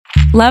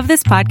Love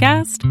this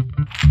podcast?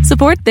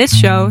 Support this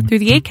show through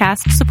the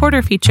Acast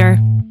supporter feature.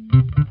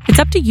 It's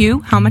up to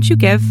you how much you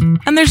give,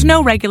 and there's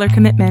no regular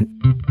commitment.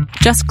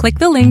 Just click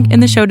the link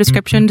in the show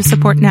description to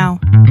support now.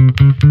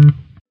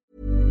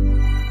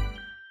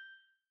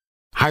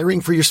 Hiring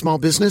for your small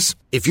business?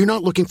 If you're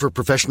not looking for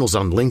professionals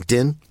on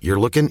LinkedIn, you're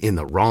looking in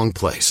the wrong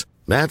place.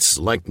 That's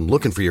like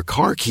looking for your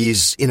car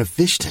keys in a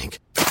fish tank.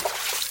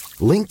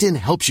 LinkedIn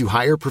helps you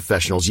hire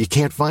professionals you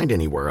can't find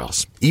anywhere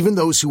else, even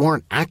those who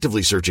aren't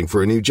actively searching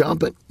for a new job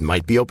but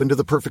might be open to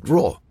the perfect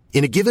role.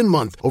 In a given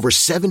month, over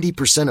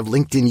 70% of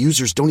LinkedIn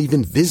users don't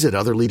even visit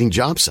other leading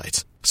job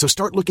sites. So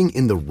start looking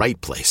in the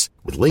right place.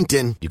 With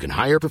LinkedIn, you can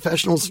hire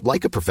professionals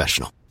like a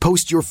professional.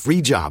 Post your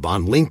free job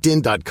on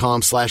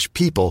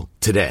linkedin.com/people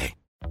today.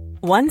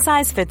 One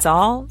size fits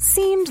all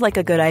seemed like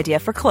a good idea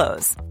for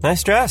clothes.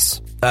 Nice dress.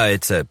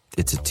 It's a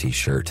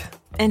t-shirt.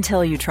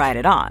 Until you tried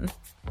it on.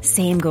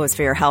 Same goes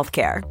for your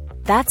healthcare.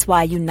 That's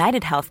why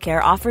United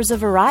Healthcare offers a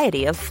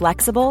variety of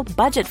flexible,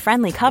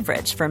 budget-friendly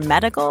coverage for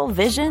medical,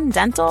 vision,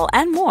 dental,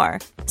 and more.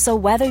 So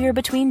whether you're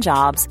between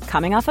jobs,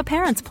 coming off a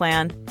parent's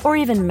plan, or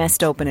even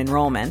missed open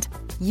enrollment,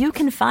 you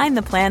can find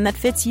the plan that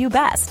fits you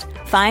best.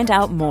 Find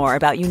out more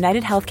about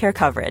United Healthcare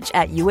coverage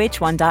at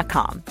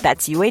uh1.com.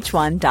 That's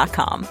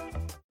uh1.com.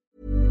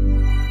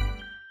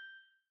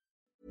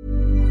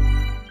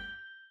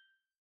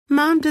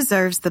 Mom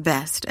deserves the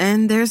best,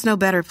 and there's no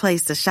better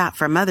place to shop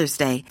for Mother's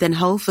Day than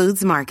Whole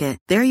Foods Market.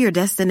 They're your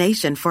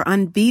destination for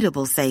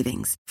unbeatable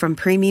savings, from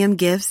premium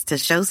gifts to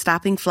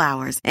show-stopping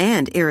flowers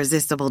and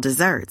irresistible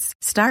desserts.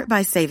 Start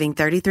by saving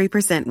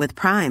 33% with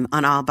Prime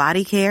on all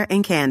body care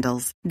and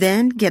candles.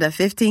 Then get a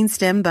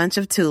 15-stem bunch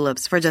of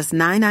tulips for just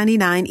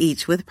 $9.99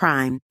 each with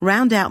Prime.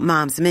 Round out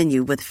Mom's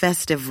menu with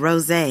festive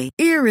rosé,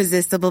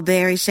 irresistible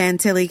berry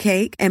chantilly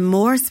cake, and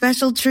more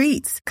special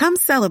treats. Come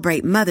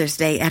celebrate Mother's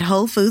Day at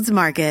Whole Foods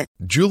Market.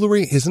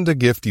 Jewelry isn't a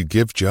gift you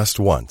give just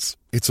once.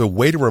 It's a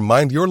way to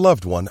remind your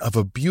loved one of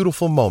a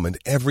beautiful moment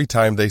every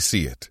time they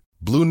see it.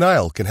 Blue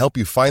Nile can help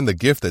you find the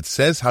gift that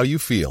says how you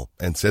feel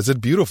and says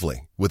it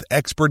beautifully, with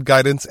expert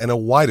guidance and a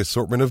wide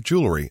assortment of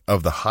jewelry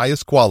of the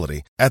highest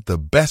quality at the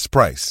best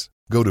price.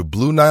 Go to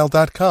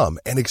BlueNile.com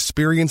and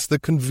experience the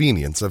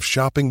convenience of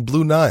shopping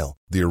Blue Nile,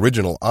 the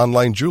original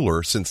online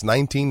jeweler since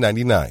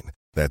 1999.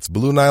 That's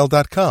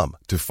BlueNile.com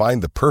to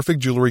find the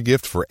perfect jewelry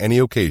gift for any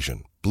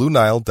occasion.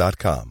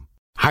 BlueNile.com.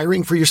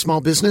 Hiring for your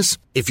small business?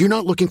 If you're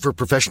not looking for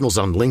professionals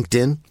on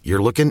LinkedIn,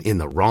 you're looking in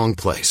the wrong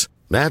place.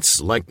 That's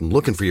like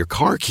looking for your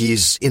car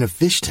keys in a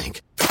fish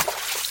tank.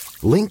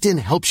 LinkedIn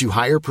helps you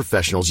hire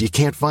professionals you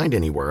can't find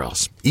anywhere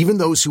else, even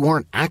those who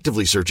aren't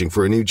actively searching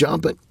for a new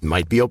job but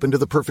might be open to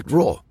the perfect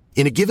role.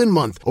 In a given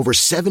month, over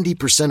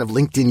 70% of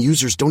LinkedIn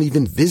users don't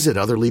even visit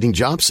other leading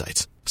job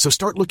sites. So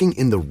start looking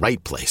in the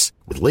right place.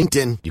 With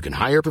LinkedIn, you can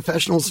hire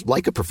professionals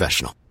like a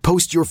professional.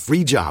 Post your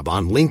free job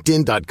on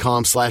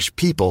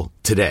linkedin.com/people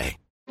today.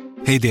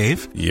 Hey,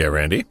 Dave. Yeah,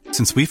 Randy.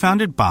 Since we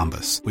founded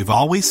Bombas, we've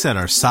always said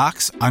our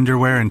socks,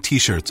 underwear, and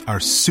T-shirts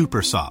are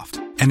super soft.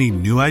 Any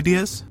new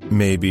ideas?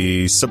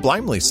 Maybe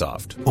sublimely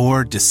soft.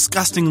 Or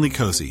disgustingly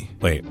cozy.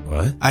 Wait,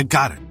 what? I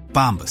got it.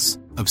 Bombas.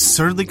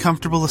 Absurdly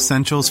comfortable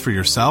essentials for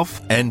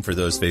yourself and for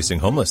those facing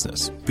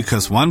homelessness.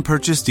 Because one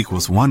purchased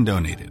equals one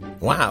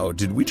donated. Wow,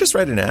 did we just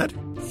write an ad?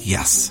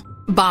 Yes.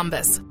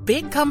 Bombas.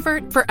 Big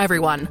comfort for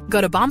everyone. Go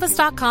to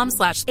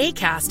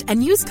bombas.com/ACAST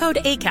and use code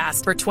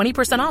ACAST for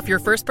 20% off your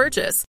first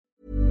purchase.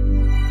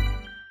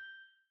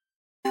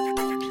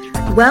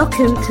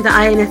 Welcome to the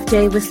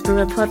INFJ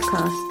Whisperer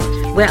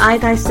podcast, where I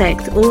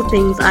dissect all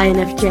things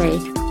INFJ.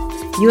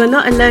 You are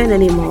not alone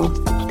anymore.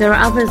 There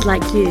are others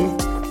like you.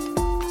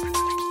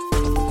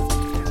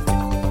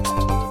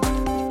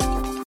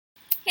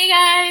 Hey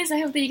guys, I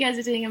hope that you guys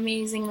are doing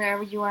amazing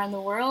wherever you are in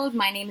the world.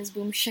 My name is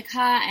Boom Shikha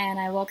and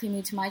I welcome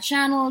you to my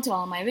channel, to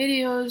all my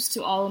videos,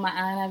 to all of my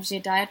INFJ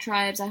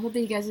diatribes. I hope that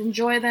you guys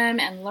enjoy them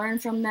and learn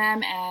from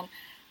them and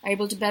are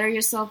able to better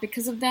yourself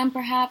because of them,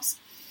 perhaps.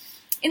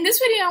 In this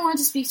video, I want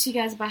to speak to you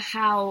guys about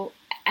how,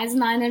 as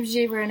an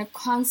INFJ, we're in a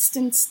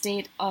constant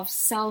state of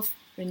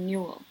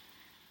self-renewal.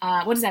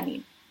 What does that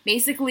mean?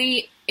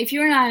 Basically, if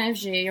you're an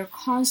INFJ, you're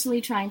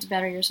constantly trying to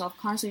better yourself,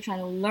 constantly trying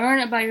to learn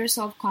about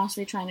yourself,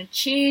 constantly trying to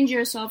change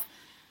yourself,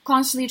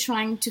 constantly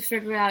trying to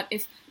figure out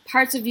if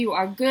parts of you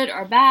are good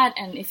or bad,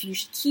 and if you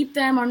should keep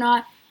them or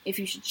not, if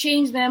you should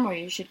change them or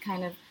you should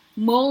kind of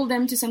mold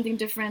them to something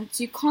different.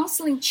 So you're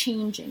constantly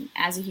changing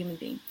as a human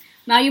being.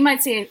 Now, you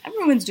might say,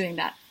 everyone's doing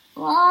that.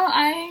 Well,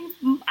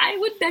 I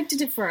would beg to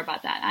differ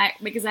about that,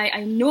 because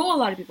I know a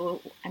lot of people.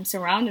 I'm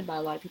surrounded by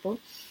a lot of people,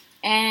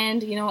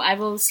 and I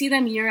will see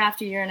them year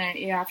after year and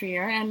year after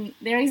year, and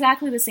they're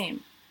exactly the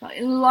same.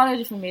 In a lot of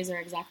different ways, they're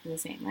exactly the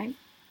same, right?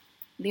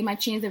 They might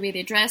change the way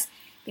they dress,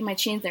 they might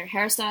change their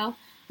hairstyle,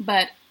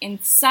 but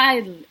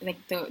inside,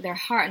 like their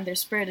heart and their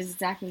spirit is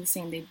exactly the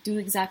same. They do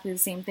exactly the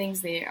same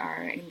things. They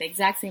are in the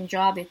exact same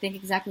job. They think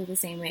exactly the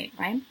same way,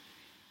 right?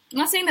 I'm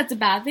not saying that's a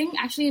bad thing.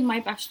 Actually, it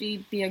might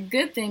actually be a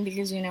good thing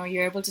because,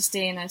 you're able to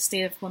stay in a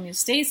state of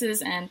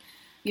homeostasis and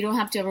you don't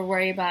have to ever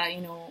worry about,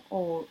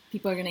 oh,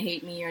 people are going to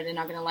hate me or they're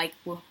not going to like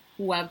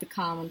who I've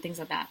become and things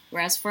like that.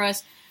 Whereas for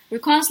us, we're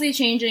constantly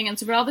changing, and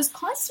so we're always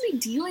constantly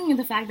dealing with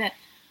the fact that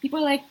people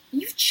are like,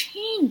 you've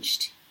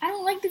changed. I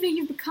don't like the way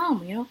you've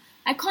become, you know.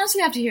 I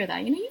constantly have to hear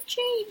that, you know, you've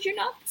changed. You're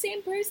not the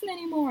same person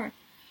anymore.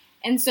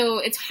 And so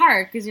it's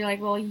hard because you're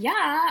like, well,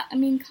 yeah, I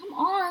mean, come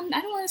on.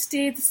 I don't want to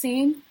stay the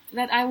same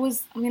that I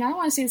was. I mean, I don't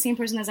want to stay the same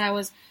person as I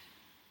was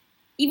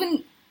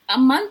even a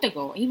month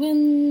ago,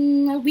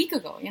 even a week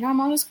ago. You know,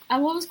 I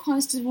always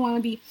constantly want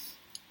to be,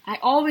 I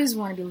always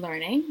want to be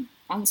learning,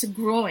 also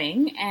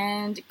growing,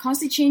 and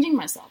constantly changing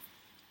myself.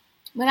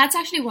 But that's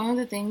actually one of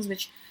the things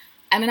which,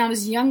 when I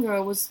was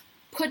younger, was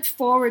put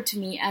forward to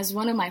me as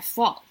one of my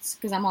faults,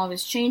 because I'm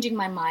always changing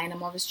my mind.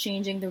 I'm always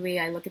changing the way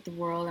I look at the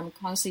world. I'm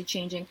constantly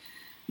changing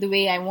the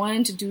way I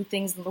wanted to do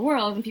things in the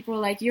world, and people are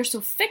like, you're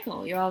so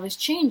fickle, you're always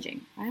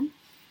changing, right?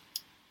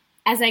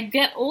 As I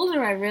get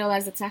older, I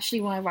realize that's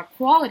actually one of our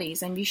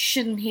qualities, and we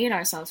shouldn't hate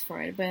ourselves for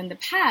it. But in the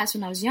past,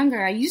 when I was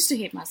younger, I used to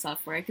hate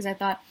myself for it, because I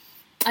thought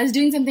I was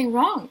doing something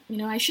wrong. You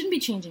know, I shouldn't be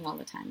changing all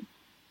the time.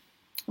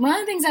 One of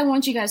the things I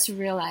want you guys to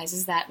realize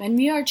is that when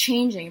we are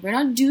changing, we're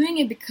not doing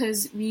it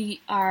because we're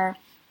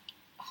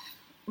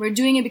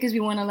doing it because we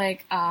want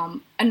to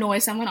annoy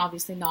someone,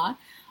 obviously not.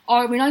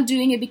 Or we're not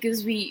doing it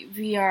because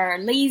we are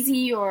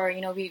lazy, or,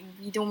 you know, we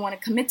don't want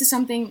to commit to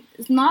something.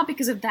 It's not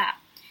because of that.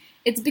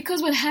 It's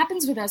because what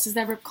happens with us is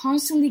that we're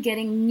constantly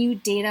getting new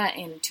data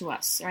into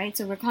us, right?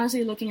 So we're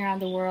constantly looking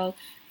around the world,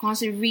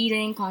 constantly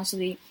reading,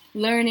 constantly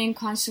learning,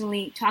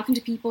 constantly talking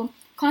to people,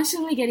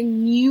 constantly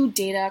getting new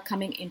data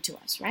coming into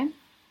us, right?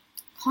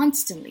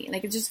 Constantly.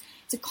 It's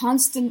a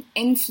constant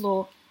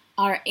inflow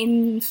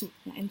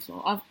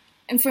of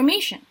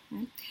information,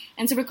 right?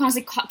 And so we're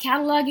constantly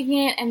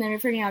cataloging it, and then we're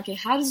figuring out, okay,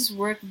 how does this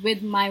work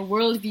with my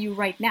worldview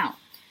right now?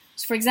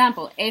 So for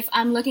example, if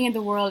I'm looking at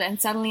the world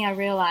and suddenly I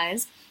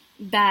realize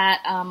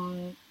that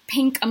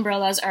pink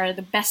umbrellas are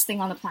the best thing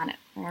on the planet.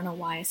 I don't know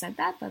why I said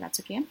that, but that's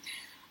okay.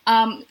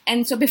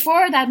 And so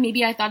before that,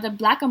 maybe I thought that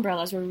black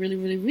umbrellas were really,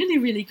 really, really,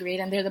 really great,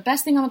 and they're the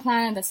best thing on the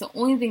planet, and that's the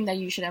only thing that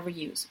you should ever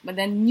use. But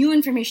then new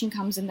information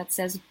comes in that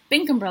says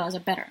pink umbrellas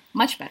are better,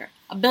 much better,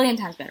 1,000,000,000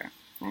 times better,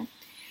 right?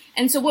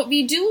 And so what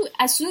we do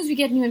as soon as we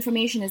get new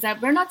information is that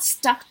we're not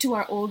stuck to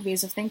our old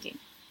ways of thinking.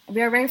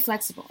 We are very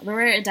flexible. We're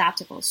very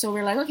adaptable. So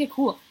we're like, okay,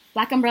 cool.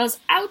 Black umbrellas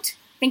out,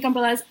 pink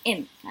umbrellas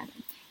in.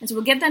 And so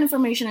we'll get that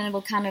information, and it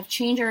will kind of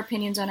change our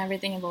opinions on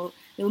everything, and we'll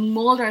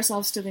mold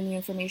ourselves to the new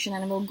information,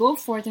 and we'll go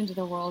forth into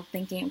the world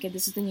thinking, okay,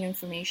 this is the new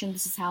information.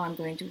 This is how I'm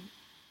going to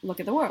look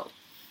at the world.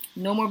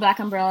 No more black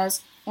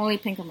umbrellas, only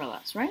pink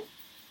umbrellas, right?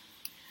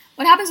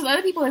 What happens with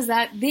other people is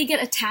that they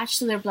get attached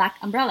to their black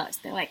umbrellas.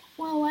 They're like,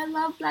 whoa, I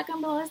love black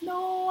umbrellas.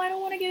 No, I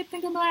don't want to get a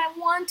pink umbrella. I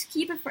want to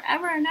keep it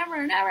forever and ever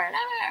and ever and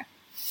ever.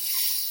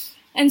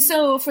 And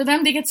so for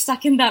them, they get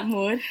stuck in that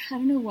mode. I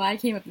don't know why I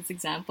came up with this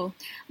example,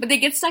 but they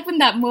get stuck in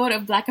that mode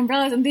of black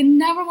umbrellas, and they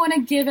never want to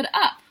give it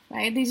up,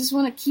 right? They just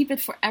want to keep it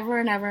forever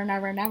and ever and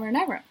ever and ever and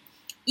ever.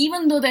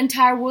 Even though the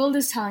entire world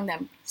is telling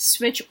them,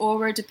 switch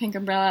over to pink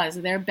umbrellas.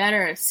 They're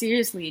better.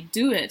 Seriously,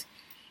 do it.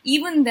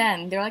 Even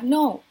then, they're like,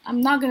 no, I'm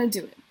not going to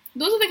do it.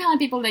 Those are the kind of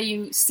people that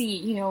you see,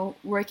 you know,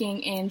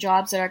 working in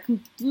jobs that are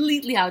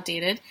completely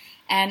outdated,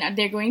 and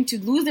they're going to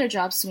lose their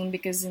jobs soon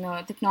because, you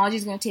know, technology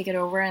is going to take it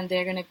over, and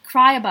they're going to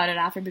cry about it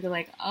after because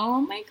like,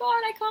 oh my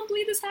God, I can't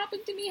believe this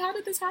happened to me. How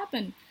did this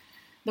happen?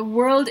 The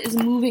world is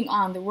moving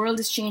on. The world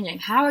is changing.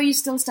 How are you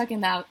still stuck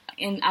in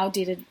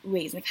outdated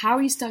ways? Like, how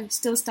are you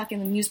still stuck in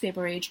the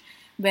newspaper age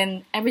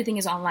when everything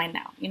is online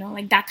now? You know,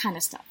 like that kind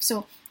of stuff.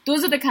 So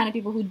those are the kind of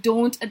people who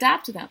don't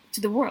adapt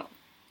to the world.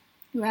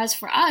 Whereas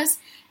for us,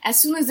 as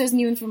soon as there's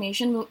new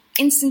information, we'll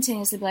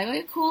instantaneously be like,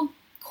 okay,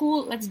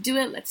 cool, let's do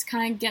it. Let's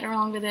kind of get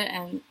along with it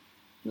and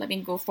let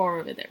me go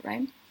forward with it,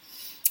 right?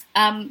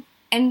 And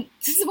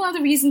this is one of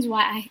the reasons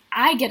why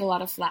I get a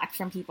lot of flack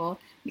from people,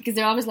 because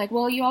they're always like,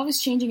 well, you're always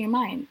changing your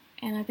mind.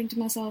 And I think to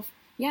myself,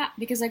 yeah,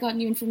 because I got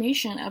new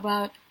information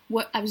about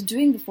what I was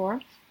doing before.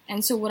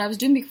 And so what I was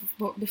doing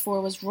before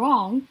was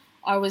wrong,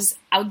 or was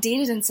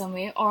outdated in some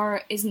way,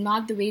 or is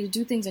not the way to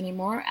do things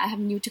anymore. I have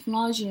new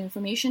technology and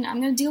information.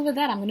 I'm going to deal with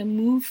that. I'm going to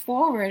move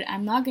forward.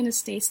 I'm not going to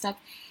stay stuck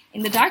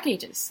in the dark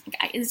ages.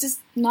 It's just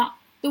not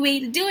the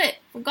way to do it,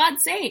 for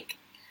God's sake.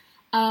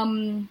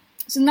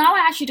 So now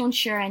I actually don't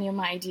share any of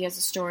my ideas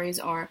or stories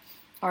or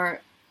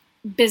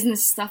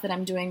business stuff that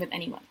I'm doing with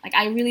anyone. Like,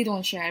 I really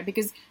don't share it,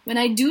 because when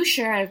I do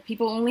share it,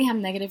 people only have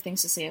negative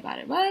things to say about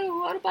it. Well,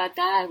 what about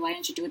that? Why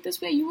didn't you do it this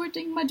way? You were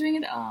thinking about doing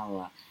it.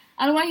 Oh,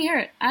 I don't want to hear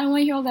it. I don't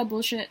want to hear all that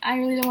bullshit. I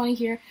really don't want to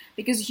hear,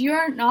 because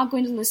you're not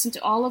going to listen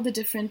to all of the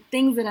different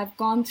things that I've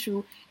gone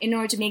through in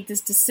order to make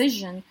this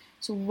decision.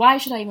 So why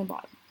should I even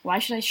bother? Why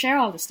should I share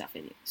all this stuff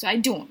with you? So I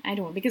don't,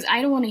 because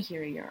I don't want to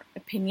hear your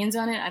opinions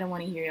on it. I don't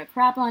want to hear your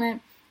crap on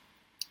it.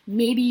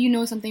 Maybe you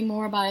know something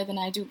more about it than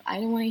I do. I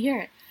don't want to hear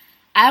it.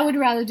 I would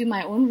rather do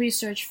my own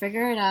research,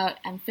 figure it out,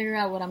 and figure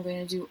out what I'm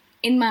going to do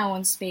in my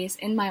own space,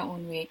 in my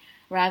own way,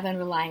 rather than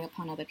relying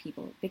upon other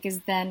people. Because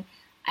then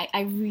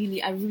I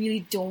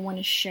really don't want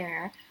to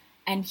share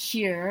and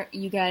hear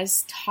you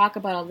guys talk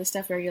about all this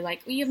stuff where you're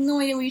like, well, you have no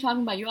idea what you're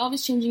talking about. You're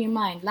always changing your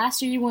mind.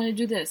 Last year you wanted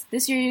to do this.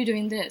 This year you're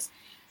doing this.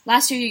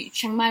 last year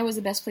Chiang Mai was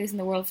the best place in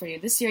the world for you.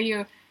 This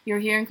year you're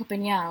here in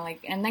Copenhagen,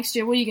 like, and next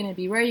year, where are you going to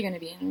be? Where are you going to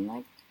be? And I'm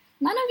like,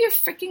 none of your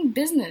freaking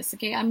business,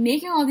 okay? I'm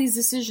making all these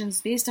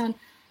decisions based on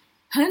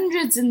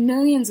hundreds and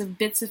millions of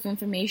bits of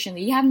information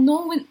that you have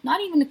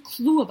not even a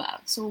clue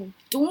about. So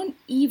don't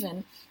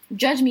even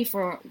judge me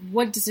for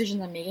what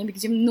decisions I'm making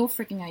because you have no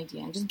freaking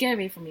idea. And just get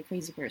away from me,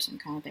 crazy person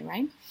kind of thing,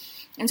 right?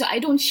 And so I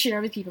don't share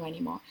with people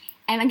anymore.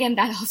 And again,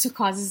 that also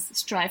causes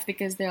strife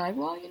because they're like,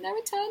 well, you never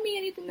tell me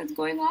anything that's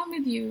going on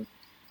with you.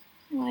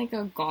 I'm like,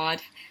 oh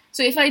God.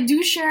 So if I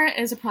do share,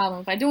 it's a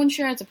problem. If I don't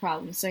share, it's a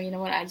problem. So you know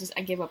what? I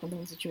give up on the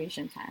whole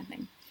situation kind of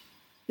thing.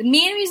 The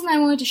main reason I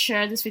wanted to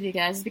share this with you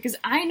guys is because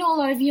I know a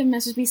lot of you have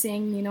messaged me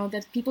saying, you know,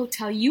 that people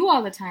tell you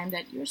all the time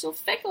that you're so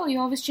fickle,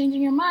 you're always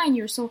changing your mind,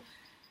 you're so...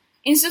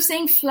 Instead of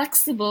saying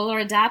flexible or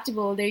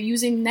adaptable, they're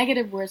using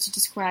negative words to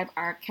describe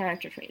our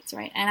character traits,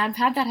 right? And I've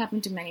had that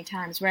happen to many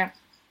times where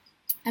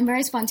I'm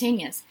very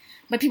spontaneous,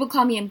 but people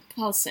call me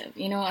impulsive,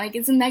 you know, like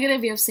it's a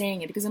negative way of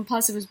saying it because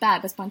impulsive is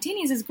bad, but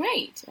spontaneous is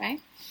great, right?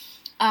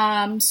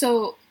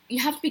 So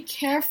you have to be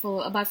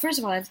careful about, first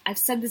of all, I've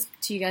said this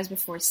to you guys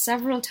before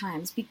several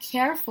times, be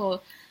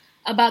careful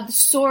about the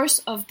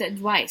source of the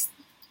advice,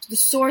 the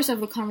source of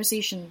the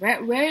conversation.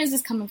 Where is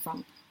this coming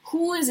from?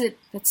 Who is it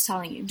that's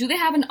telling you? Do they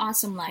have an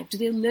awesome life? Do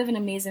they live an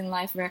amazing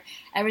life where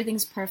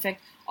everything's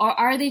perfect? Or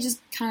are they just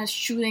kind of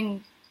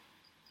shooting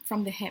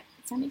from the hip?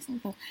 Does that make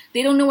sense?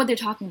 They don't know what they're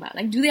talking about.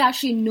 Like, do they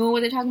actually know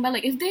what they're talking about?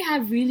 Like, if they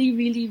have really,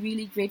 really,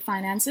 really great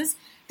finances,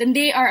 then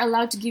they are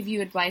allowed to give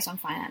you advice on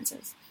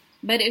finances.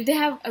 But if they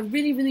have a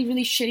really, really,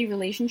 really shitty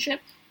relationship,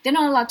 they're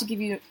not allowed to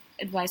give you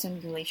advice on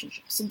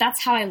relationships. So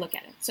that's how I look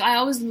at it. So I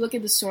always look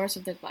at the source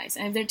of the advice.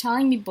 And if they're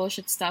telling me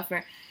bullshit stuff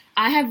where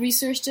I have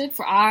researched it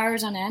for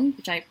hours on end,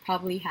 which I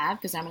probably have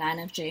because I'm an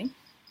INFJ,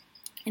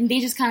 and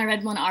they just kind of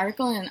read one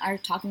article and are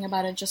talking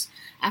about it just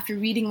after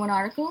reading one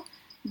article,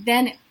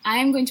 then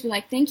I'm going to be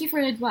like, thank you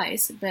for the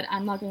advice, but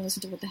I'm not going to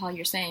listen to what the hell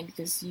you're saying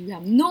because you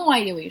have no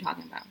idea what you're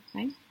talking about,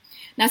 right?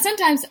 Now,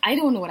 sometimes I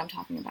don't know what I'm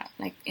talking about.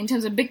 Like, in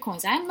terms of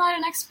Bitcoins, I'm not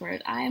an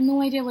expert. I have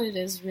no idea what it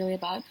is really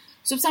about.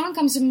 So if someone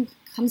comes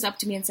up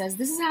to me and says,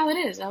 this is how it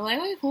is, I'm like,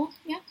 okay, cool,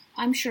 yeah,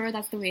 I'm sure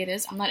that's the way it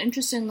is. I'm not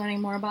interested in learning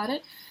more about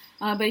it.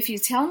 But if you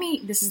tell me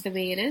this is the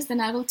way it is,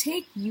 then I will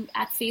take you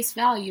at face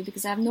value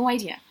because I have no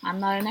idea. I'm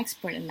not an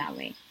expert in that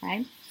way,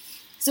 right?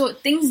 So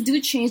things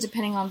do change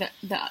depending on the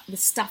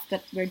stuff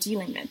that we're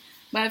dealing with.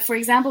 But for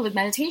example, with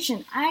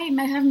meditation, I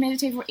have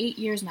meditated for 8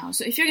 years now.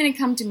 So if you're going to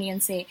come to me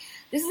and say,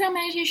 this is how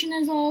meditation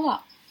is, blah, blah,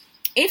 blah.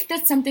 If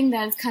that's something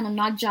that is kind of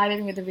not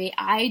jiving with the way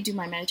I do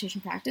my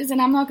meditation practice, then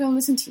I'm not going to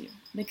listen to you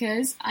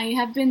because I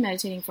have been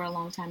meditating for a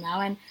long time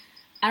now. And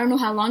I don't know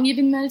how long you've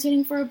been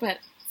meditating for, but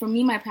for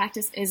me, my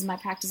practice is my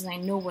practice and I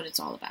know what it's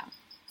all about.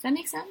 Does that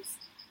make sense?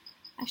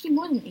 Actually,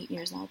 more than 8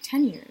 years now,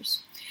 10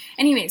 years.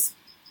 Anyways,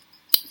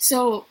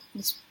 so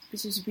this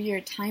is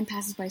weird. Time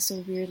passes by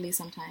so weirdly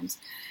sometimes.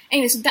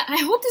 Anyway, so I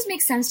hope this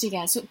makes sense to you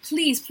guys. So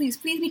please, please,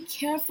 please be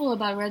careful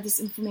about where this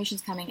information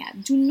is coming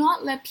at. Do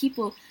not let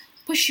people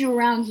push you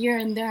around here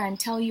and there and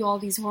tell you all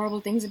these horrible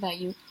things about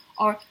you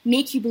or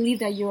make you believe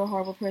that you're a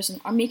horrible person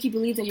or make you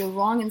believe that you're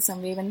wrong in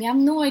some way when they have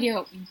no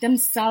idea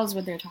themselves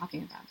what they're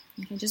talking about.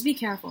 Okay, just be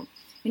careful.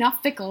 You're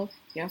not fickle,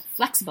 you're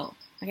flexible,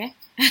 okay?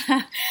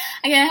 Again,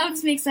 I hope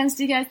this makes sense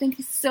to you guys. Thank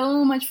you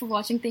so much for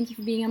watching. Thank you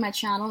for being on my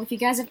channel. If you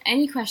guys have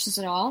any questions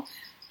at all,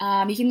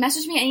 you can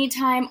message me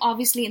anytime,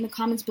 obviously, in the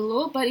comments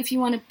below. But if you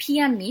want to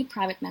PM me,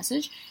 private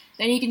message,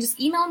 then you can just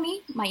email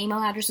me. My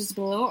email address is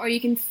below. Or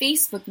you can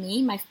Facebook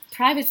me. My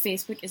private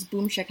Facebook is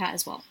Boom Shikha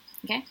as well,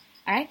 okay?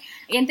 All right?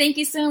 Again, thank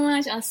you so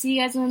much. I'll see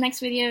you guys in the next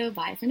video.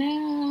 Bye for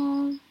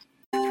now.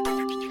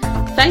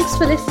 Thanks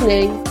for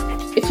listening.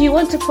 If you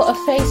want to put a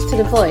face to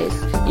the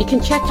voice, you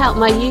can check out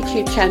my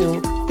YouTube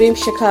channel, Boom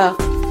Shikha.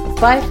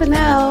 Bye for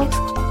now.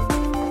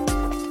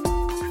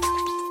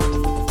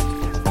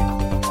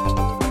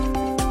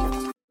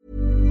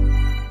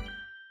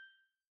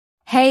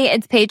 Hey,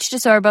 it's Paige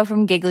DeSorbo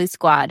from Giggly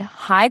Squad.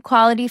 High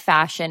quality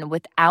fashion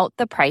without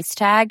the price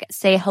tag.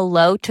 Say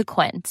hello to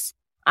Quince.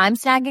 I'm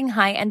snagging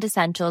high-end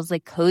essentials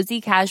like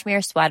cozy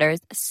cashmere sweaters,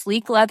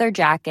 sleek leather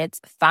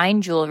jackets,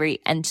 fine jewelry,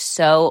 and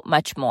so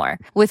much more.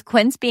 With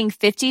Quince being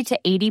 50 to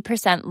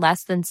 80%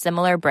 less than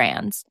similar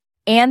brands.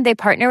 And they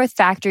partner with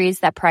factories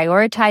that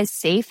prioritize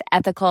safe,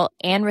 ethical,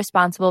 and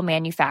responsible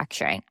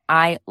manufacturing.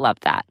 I love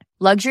that.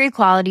 Luxury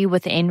quality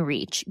within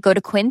reach. Go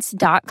to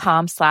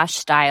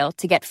quince.com/style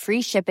to get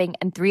free shipping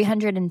and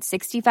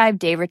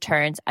 365-day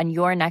returns on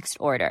your next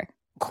order.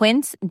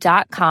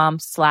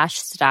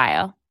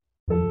 Quince.com/style.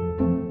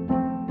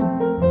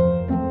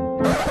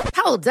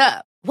 Hold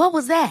up. What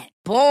was that?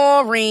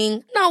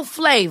 Boring. No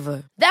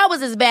flavor. That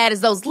was as bad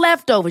as those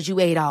leftovers you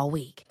ate all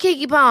week.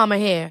 Keke Palmer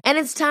here. And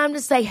it's time to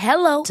say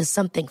hello to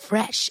something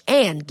fresh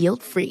and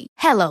guilt-free.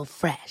 Hello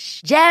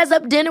Fresh. Jazz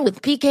up dinner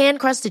with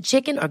pecan-crusted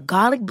chicken or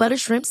garlic butter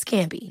shrimp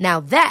scampi. Now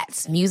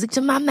that's music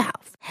to my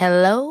mouth.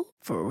 Hello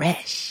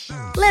Fresh.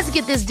 Let's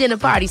get this dinner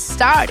party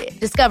started.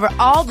 Discover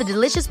all the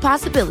delicious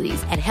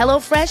possibilities at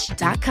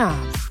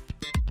HelloFresh.com.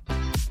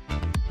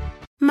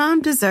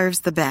 Mom deserves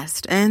the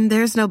best, and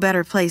there's no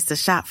better place to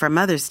shop for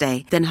Mother's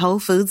Day than Whole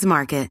Foods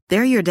Market.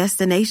 They're your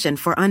destination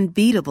for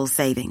unbeatable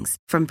savings,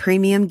 from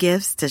premium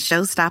gifts to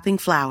show-stopping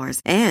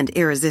flowers and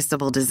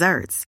irresistible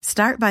desserts.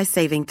 Start by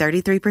saving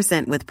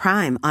 33% with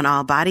Prime on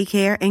all body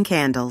care and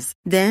candles.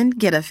 Then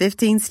get a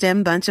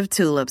 15-stem bunch of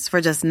tulips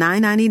for just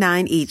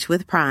 $9.99 each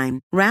with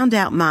Prime. Round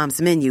out Mom's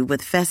menu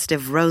with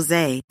festive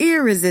rosé,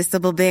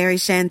 irresistible berry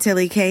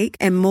chantilly cake,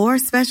 and more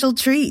special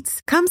treats.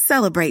 Come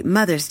celebrate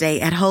Mother's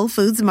Day at Whole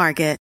Foods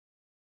Market.